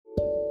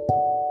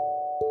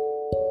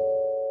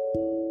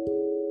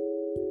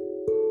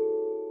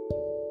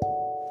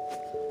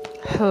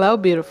Hello,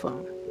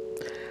 beautiful.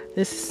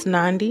 This is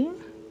Nandi,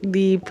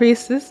 the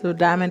priestess of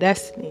Diamond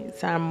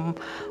Destinies. I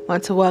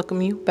want to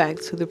welcome you back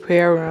to the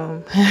prayer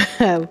room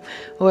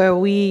where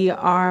we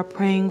are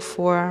praying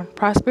for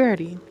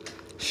prosperity,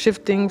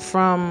 shifting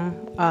from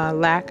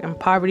lack and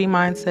poverty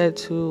mindset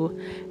to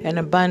an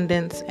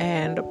abundance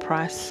and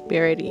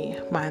prosperity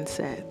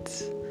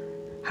mindset.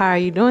 How are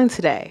you doing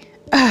today?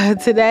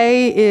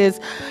 Today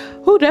is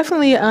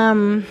definitely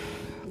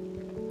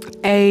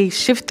a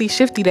shifty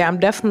day. I'm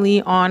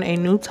definitely on a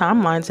new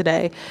timeline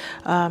today.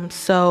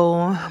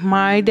 So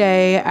my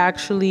day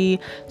actually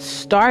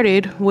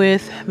started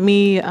with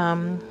me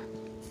on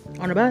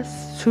a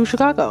bus to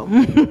Chicago.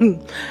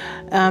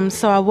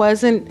 So I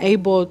wasn't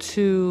able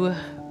to,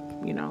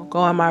 go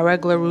on my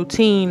regular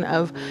routine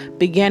of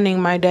beginning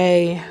my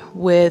day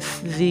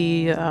with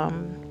the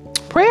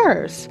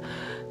prayers.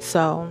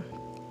 So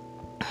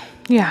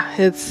yeah,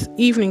 it's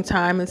evening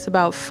time. It's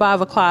about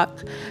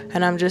 5:00,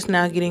 and I'm just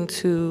now getting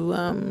to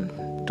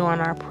doing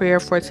our prayer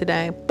for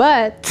today.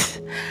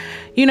 But,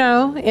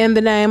 in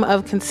the name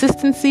of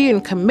consistency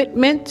and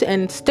commitment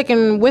and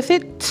sticking with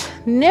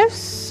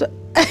it-ness,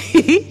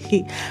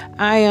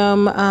 I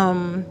am,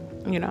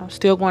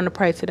 still going to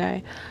pray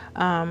today.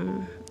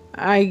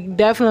 I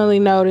definitely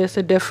notice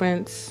a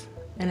difference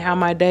in how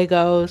my day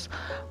goes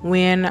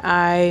when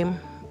I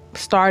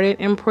started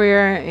in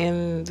prayer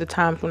and the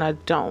times when I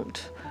don't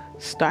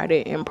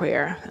started in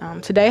prayer.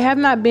 Today have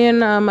not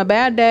been a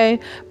bad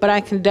day, but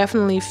I can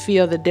definitely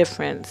feel the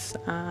difference.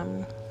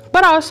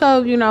 But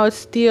also, it's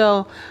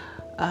still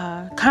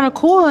kind of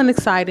cool and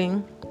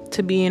exciting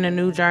to be in a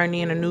new journey,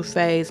 in a new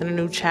phase, in a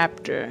new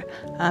chapter,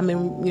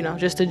 and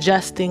just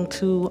adjusting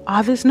to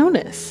all this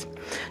newness.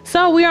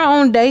 So we are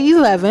on day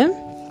 11,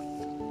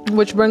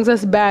 which brings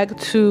us back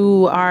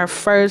to our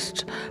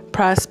first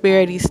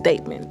prosperity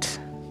statement.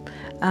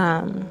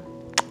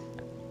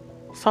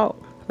 So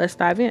let's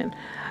dive in.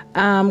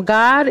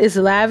 God is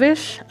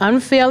lavish,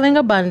 unfailing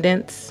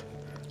abundance,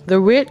 the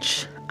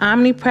rich,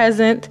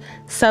 omnipresent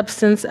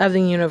substance of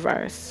the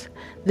universe.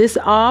 This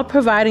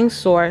all-providing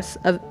source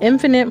of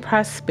infinite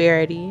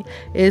prosperity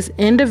is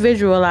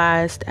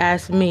individualized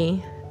as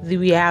me, the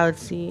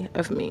reality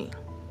of me.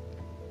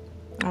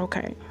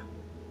 Okay.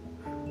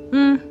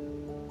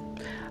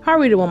 I'll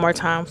read it one more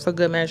time for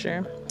good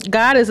measure.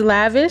 God is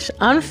lavish,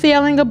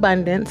 unfailing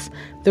abundance,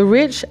 the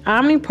rich,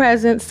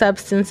 omnipresent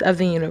substance of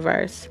the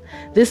universe.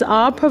 This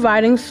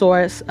all-providing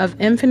source of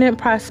infinite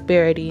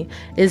prosperity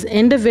is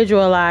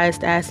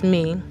individualized as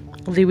me,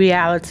 the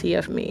reality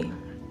of me.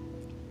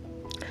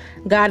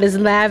 God is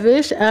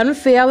lavish,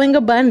 unfailing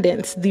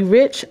abundance, the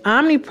rich,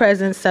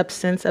 omnipresent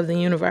substance of the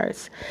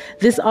universe.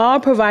 This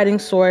all-providing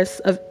source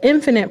of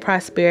infinite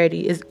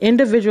prosperity is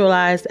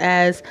individualized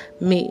as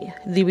me,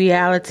 the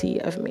reality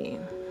of me.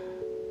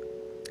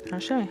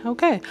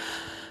 Okay.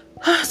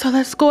 So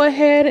let's go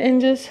ahead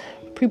and just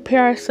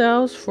prepare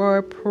ourselves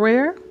for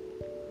prayer.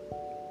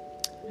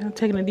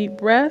 Taking a deep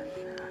breath,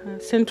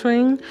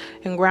 centering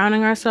and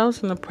grounding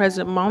ourselves in the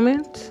present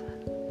moment.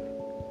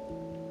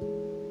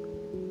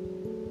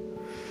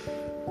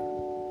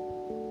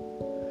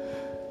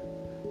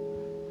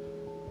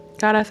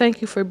 God, I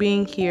thank you for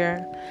being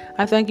here.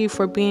 I thank you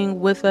for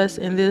being with us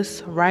in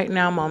this right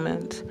now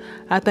moment.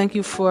 I thank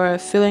you for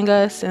filling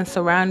us and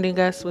surrounding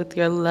us with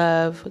your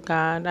love,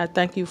 God. I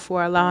thank you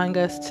for allowing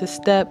us to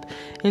step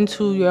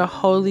into your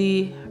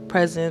holy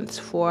presence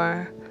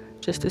for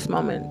just this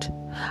moment.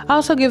 I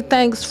also give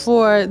thanks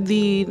for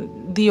the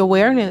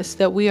awareness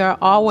that we are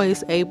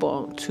always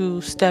able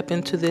to step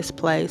into this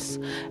place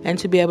and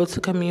to be able to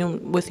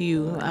commune with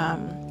you.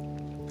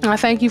 I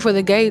thank you for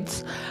the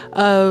gates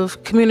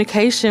of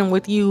communication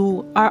with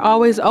you are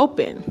always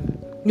open.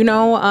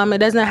 It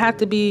doesn't have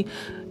to be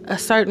a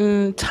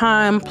certain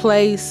time,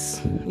 place,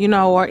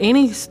 or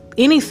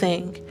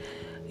anything.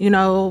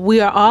 We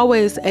are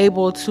always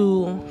able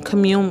to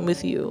commune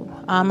with you.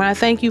 And I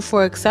thank you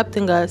for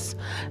accepting us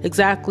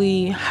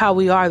exactly how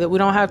we are, that we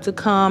don't have to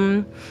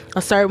come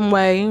a certain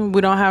way.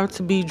 We don't have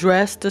to be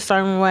dressed a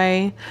certain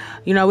way.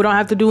 We don't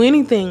have to do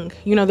anything.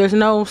 There's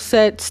no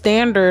set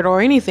standard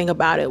or anything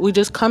about it. We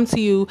just come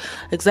to you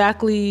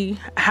exactly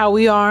how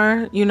we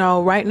are,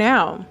 right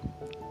now.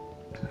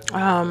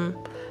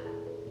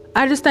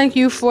 I just thank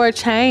you for a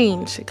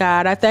change,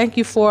 God. I thank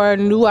you for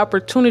new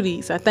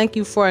opportunities. I thank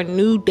you for a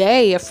new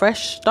day, a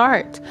fresh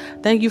start.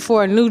 Thank you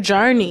for new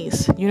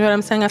journeys. You know what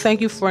I'm saying? I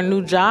thank you for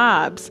new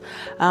jobs,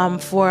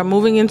 for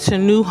moving into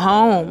new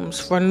homes,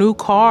 for new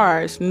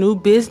cars, new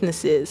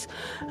businesses,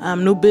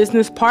 new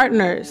business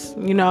partners,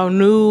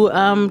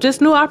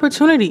 just new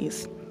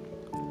opportunities.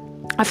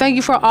 I thank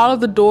you for all of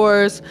the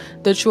doors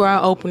that you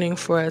are opening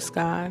for us,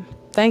 God.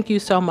 Thank you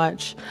so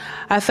much.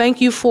 I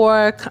thank you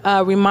for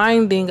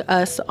reminding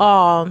us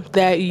all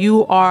that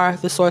you are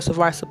the source of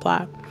our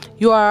supply.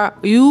 You are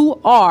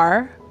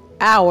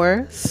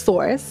our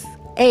source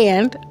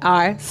and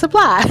our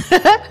supply.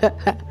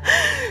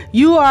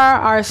 You are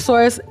our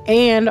source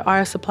and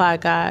our supply,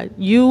 God.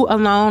 You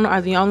alone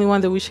are the only one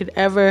that we should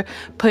ever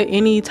put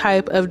any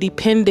type of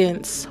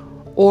dependence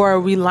or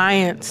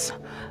reliance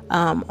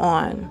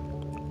on.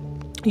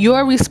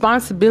 Your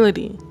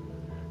responsibility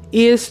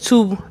is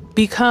to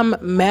become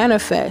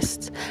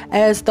manifest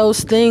as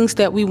those things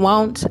that we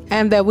want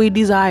and that we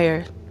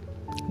desire.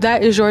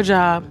 That is your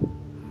job.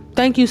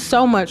 Thank you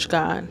so much,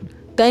 God.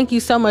 Thank you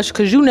so much,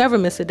 because you never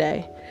miss a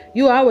day.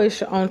 You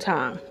always on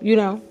time, you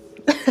know.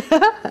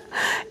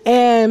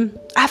 And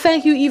I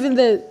thank you even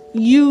that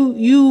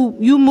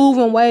you move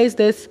in ways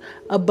that's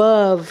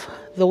above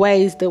the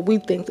ways that we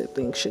think that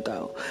things should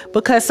go.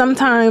 Because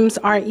sometimes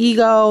our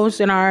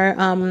egos and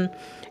our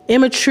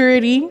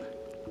immaturity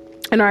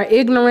and our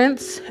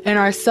ignorance and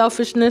our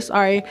selfishness,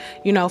 our,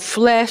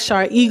 flesh,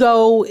 our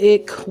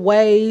egoic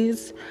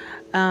ways,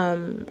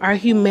 our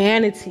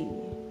humanity,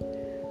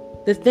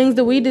 the things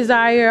that we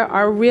desire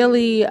are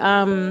really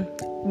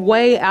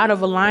way out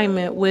of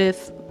alignment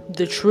with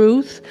the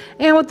truth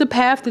and with the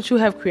path that you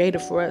have created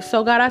for us.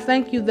 So God, I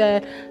thank you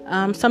that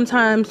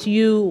sometimes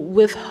you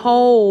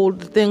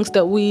withhold things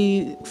that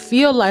we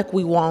feel like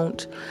we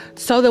want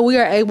so that we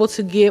are able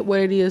to get what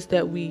it is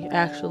that we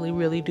actually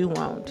really do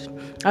want.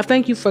 I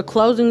thank you for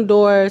closing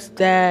doors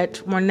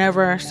that were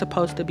never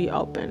supposed to be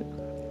open.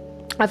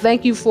 I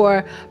thank you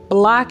for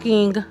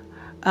blocking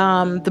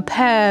the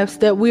paths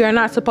that we are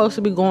not supposed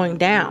to be going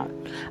down.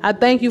 I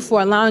thank you for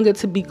allowing it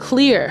to be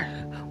clear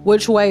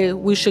which way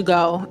we should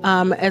go,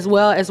 as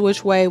well as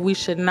which way we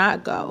should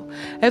not go.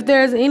 If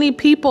there's any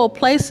people,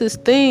 places,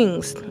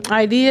 things,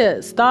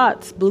 ideas,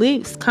 thoughts,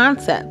 beliefs,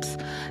 concepts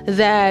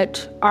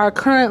that are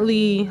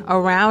currently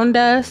around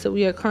us, that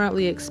we are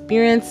currently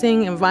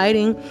experiencing,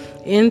 inviting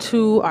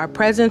into our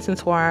presence,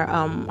 into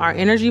our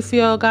energy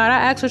field, God, I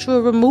ask that you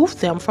will remove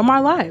them from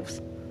our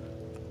lives.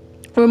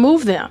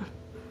 Remove them.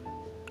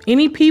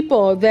 Any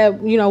people that,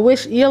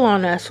 wish ill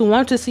on us, who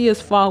want to see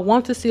us fall,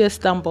 want to see us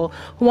stumble,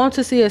 who want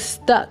to see us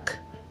stuck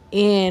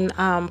in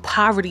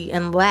poverty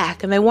and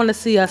lack, and they want to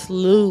see us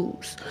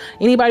lose.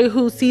 Anybody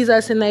who sees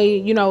us and they,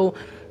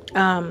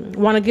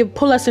 want to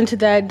pull us into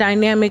that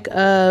dynamic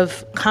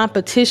of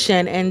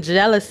competition and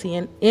jealousy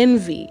and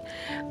envy.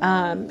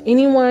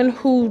 Anyone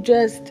who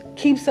just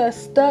keeps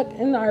us stuck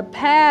in our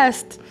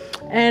past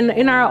and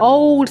in our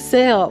old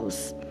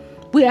selves,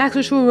 we ask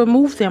that you will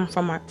remove them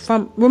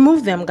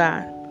remove them,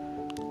 God.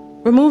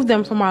 Remove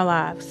them from our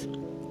lives.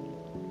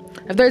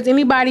 If there's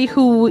anybody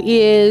who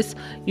is,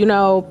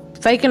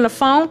 faking the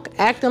funk,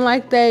 acting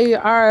like they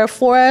are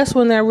for us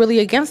when they're really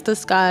against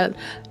us, God,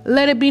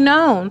 let it be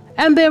known.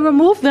 And then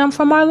remove them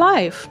from our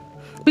life.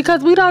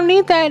 Because we don't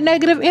need that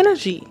negative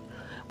energy.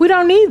 We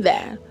don't need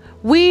that.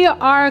 We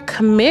are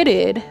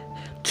committed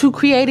to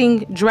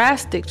creating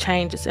drastic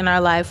changes in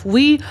our life.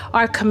 We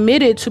are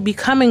committed to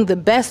becoming the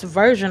best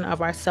version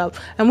of ourselves.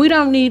 And we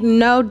don't need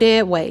no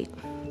dead weight.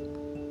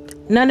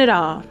 None at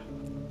all.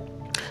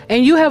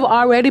 And you have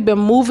already been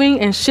moving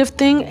and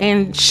shifting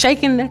and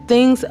shaking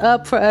things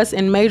up for us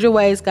in major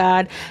ways,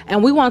 God.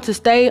 And we want to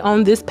stay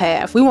on this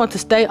path. We want to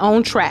stay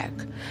on track.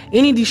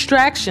 Any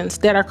distractions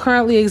that are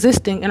currently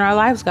existing in our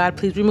lives, God,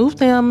 please remove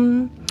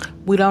them.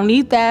 We don't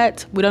need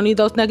that. We don't need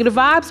those negative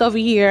vibes over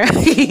here.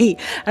 And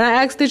I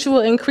ask that you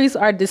will increase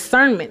our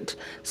discernment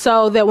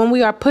so that when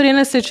we are put in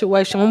a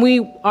situation, when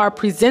we are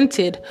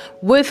presented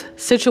with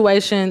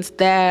situations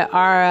that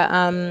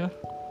are,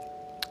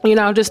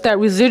 just that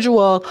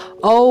residual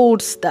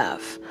old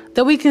stuff,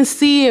 that we can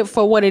see it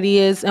for what it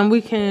is and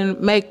we can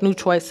make new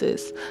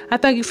choices. I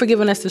thank you for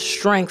giving us the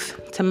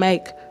strength to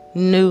make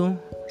new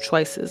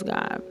choices,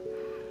 God.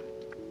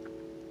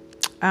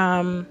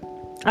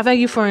 I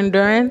thank you for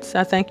endurance.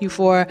 I thank you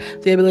for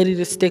the ability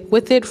to stick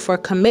with it, for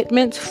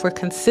commitment, for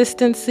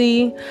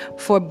consistency,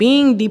 for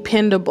being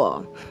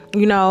dependable.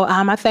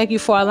 I thank you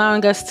for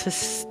allowing us to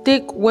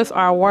stick with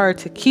our word,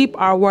 to keep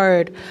our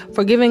word,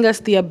 for giving us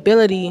the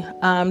ability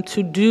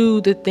to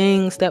do the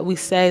things that we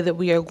say that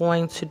we are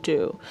going to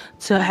do,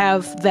 to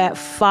have that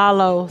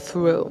follow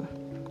through.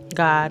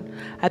 God,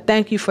 I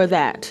thank you for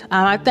that.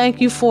 I thank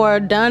you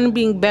for done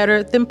being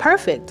better than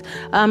perfect.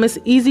 It's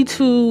easy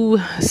to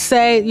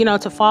say,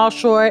 to fall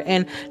short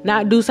and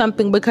not do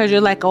something because you're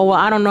like, oh, well,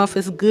 I don't know if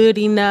it's good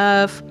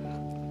enough.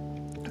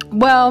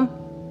 Well,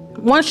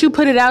 once you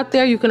put it out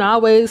there, you can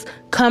always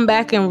come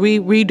back and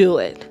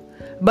redo it.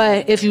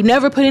 But if you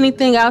never put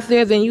anything out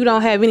there, then you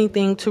don't have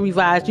anything to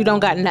revise. You don't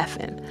got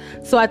nothing.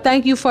 So I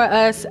thank you for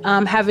us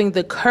having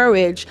the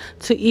courage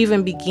to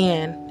even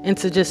begin and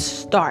to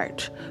just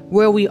start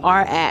where we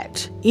are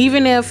at.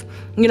 Even if,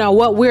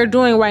 what we're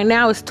doing right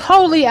now is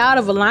totally out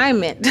of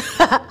alignment.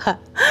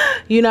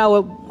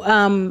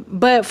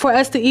 But for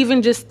us to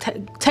even just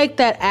take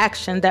that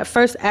action, that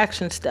first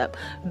action step,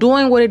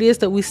 doing what it is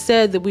that we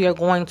said that we are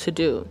going to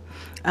do.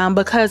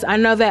 Because I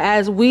know that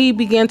as we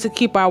begin to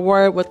keep our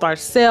word with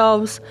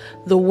ourselves,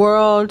 the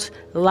world,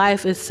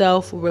 life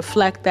itself will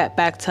reflect that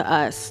back to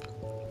us,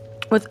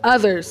 with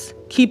others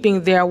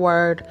keeping their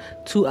word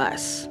to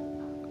us.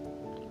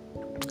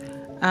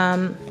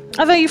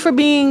 I thank you for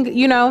being,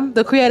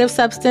 the creative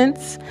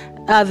substance,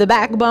 the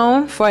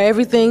backbone for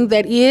everything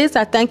that is.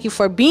 I thank you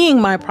for being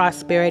my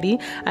prosperity.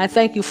 I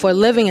thank you for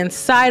living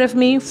inside of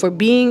me, for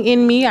being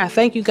in me. I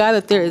thank you, God,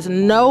 that there is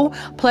no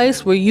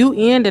place where you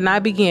end and I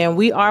begin.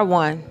 We are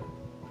one.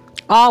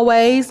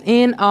 always,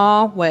 in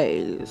all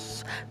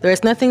ways. There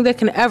is nothing that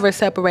can ever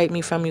separate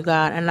me from you,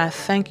 God, and I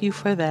thank you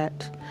for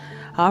that.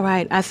 All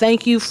right. I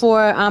thank you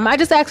for, I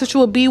just ask that you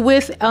will be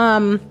with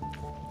all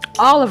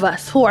of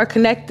us who are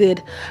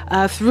connected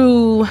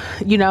through,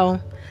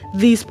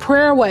 these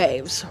prayer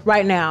waves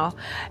right now.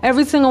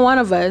 Every single one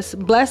of us.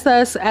 Bless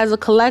us as a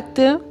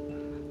collective,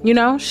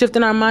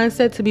 shifting our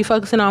mindset to be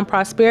focusing on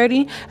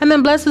prosperity. And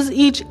then bless us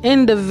each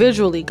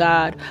individually,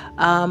 God.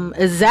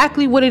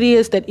 Exactly what it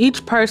is that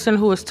each person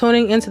who is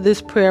tuning into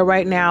this prayer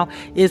right now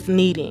is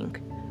needing.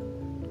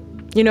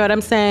 You know what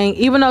I'm saying?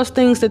 Even those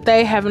things that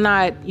they have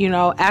not,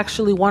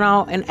 actually went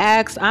out and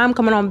asked, I'm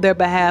coming on their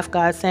behalf,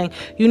 God, saying,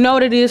 you know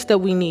what it is that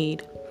we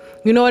need.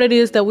 You know what it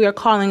is that we are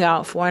calling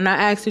out for. And I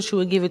ask that you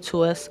would give it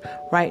to us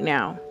right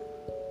now.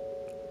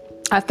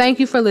 I thank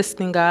you for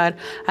listening, God.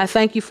 I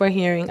thank you for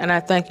hearing, and I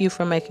thank you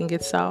for making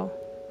it so.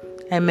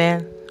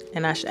 Amen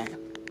and Ashe.